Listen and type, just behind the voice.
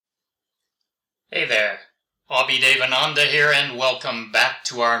Hey there, Abhi Devananda here, and welcome back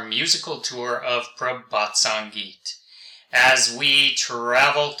to our musical tour of Prabhat Sangeet. As we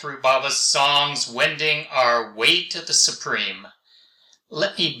travel through Baba's songs, wending our way to the Supreme,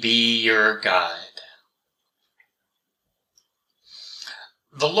 let me be your guide.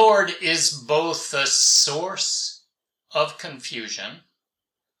 The Lord is both the source of confusion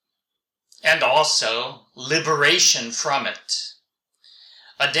and also liberation from it.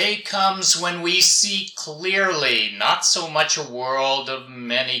 A day comes when we see clearly not so much a world of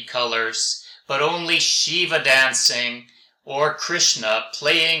many colors, but only Shiva dancing or Krishna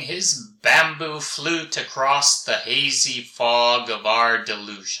playing his bamboo flute across the hazy fog of our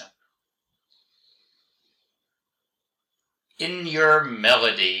delusion. In your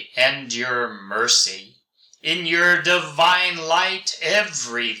melody and your mercy, in your divine light,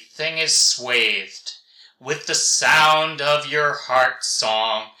 everything is swathed with the sound of your heart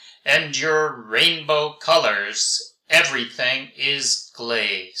song and your rainbow colors. Everything is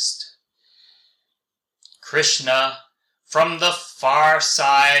glazed. Krishna, from the far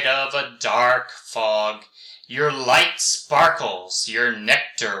side of a dark fog, your light sparkles, your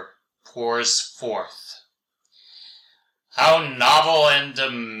nectar pours forth. How novel and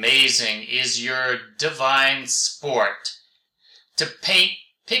amazing is your divine sport to paint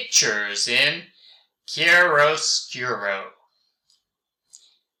pictures in chiaroscuro.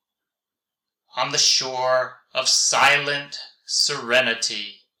 On the shore of silent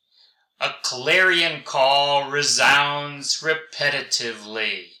serenity, a clarion call resounds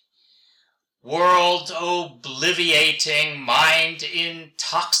repetitively. World obliviating, mind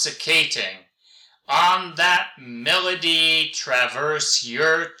intoxicating, on that melody traverse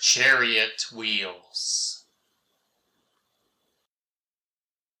your chariot wheels.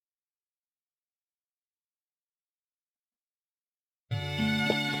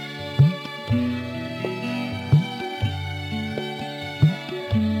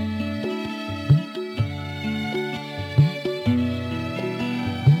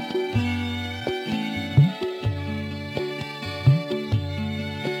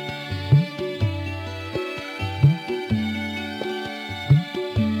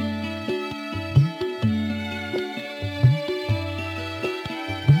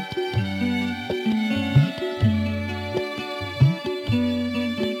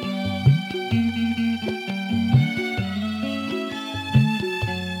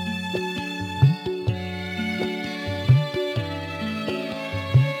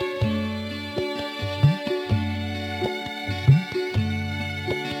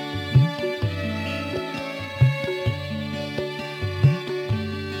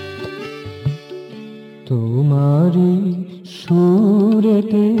 তোমারি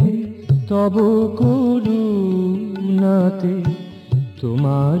সুরেতে তব করুণাতে,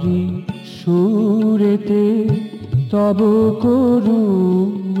 তোমারি সুরেতে তব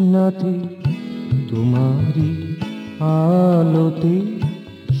করুণাতে, তোমারি আলোতে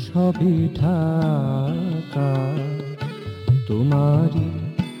সবে ঢাকা, তোমারি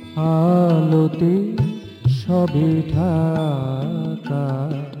আলোতে সবে ঢাকা।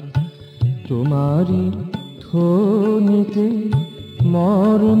 তোমারি ধ্বনিতে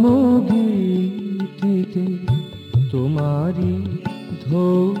মর্ম গীতিতে, তোমারি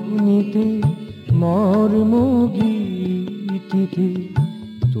ধ্বনিতে মর্ম গীতিতে,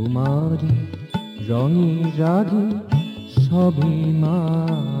 তোমারি রঙে রাগে সবে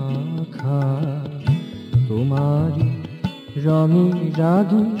মাখা, তোমারি রঙে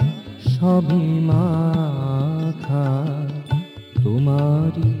রাগে সবে মাখা।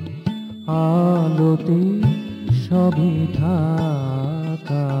 তোমারি আলোতে সবে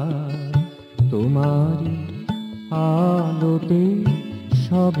ঢাকা, তোমারি আলোতে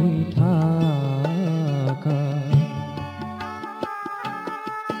সবে ঢাকা।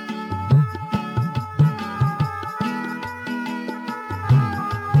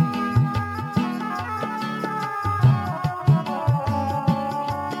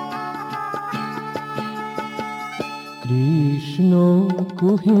 কৃষ্ণ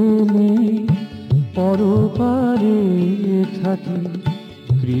কুহেলি পরপারে থাকি,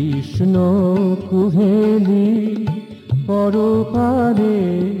 কৃষ্ণ কুহেলি পরপারে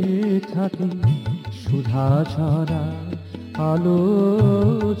থাকি। সুধা ছড়া আলো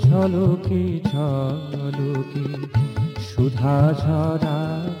ঝলকে ঝলকে, সুধা ছড়া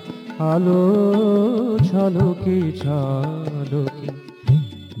আলো ঝলকে ঝলকে।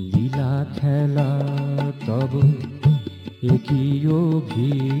 লীলা খেলা তব একই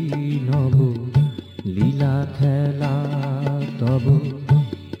অভিনব, লীলা খেলা তব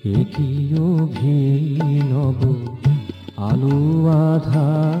একই অভিনব। আলো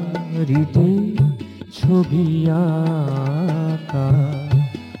আধারিতে ছবি আঁকা,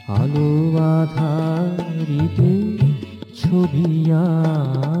 আলো আধারিতে ছবি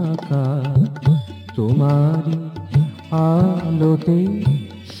আঁকা, তোমারই আলোতে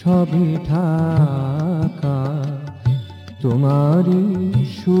সবে ঢাকা, তোমারই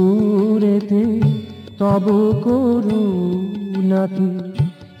সুরেতে তব করুণাতে,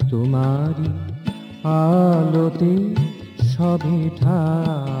 তোমারই আলোতে সবে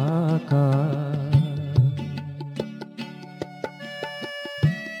ঢাকা।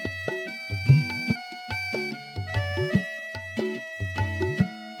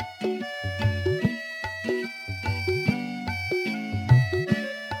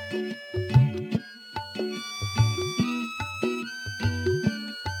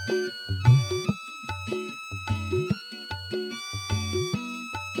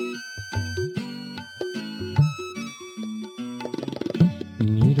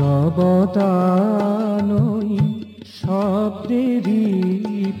 নীরবতা নই শব্দেরই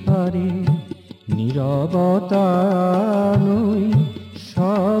পারে, নীরবতা নই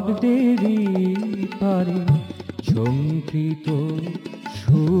শব্দেরই পারে, ঝঙ্কৃত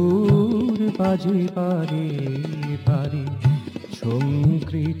সুর বাজে পারে পারে,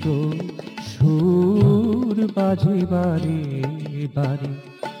 ঝঙ্কৃত সুর বাজে বারে বারে,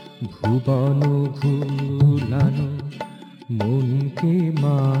 ভুবন ভুলানো মনকে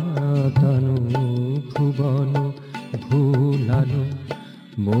মাতানো, ভুবন ভুলানো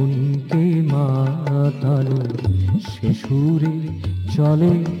মনকে মাতানো, সে সুরে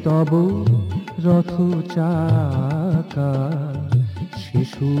চলে তব রথ চাকা, সে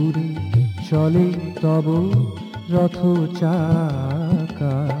সুরে চলে তব রথ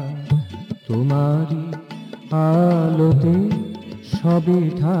চাকা, তোমারই আলোতে সবে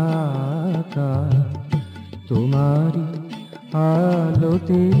ঢাকা, তোমারই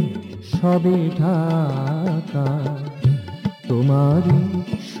আলোতে সবে ঢাকা, তোমারই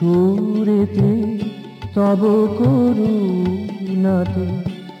সুরেতে তব করুণাতে,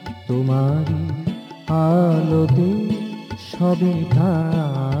 তোমারই আলোতে সবে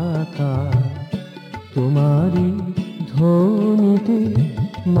ঢাকা, তোমারই ধ্বনিতে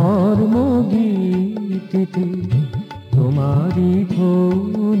মর্ম গীতিতে, তোমারই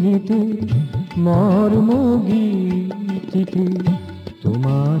ধ্বনিতে মর্ম গীতিতে,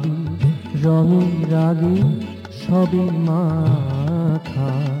 তোমারই রঙে রাগে সবে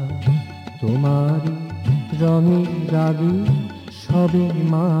মাখা, তোমারই রঙে রাগে সবে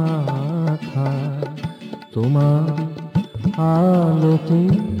মাখা, তোমারই আলোতে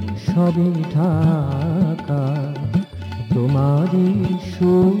সবে ঢাকা, তোমারই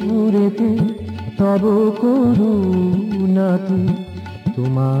সুরেতে তব করুণাতে,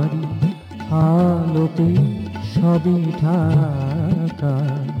 তোমারই আলোতে সবে ঢাকা,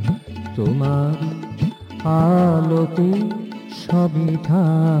 তোমারই আলোতে সবে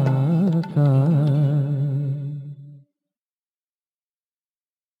ঢাকা।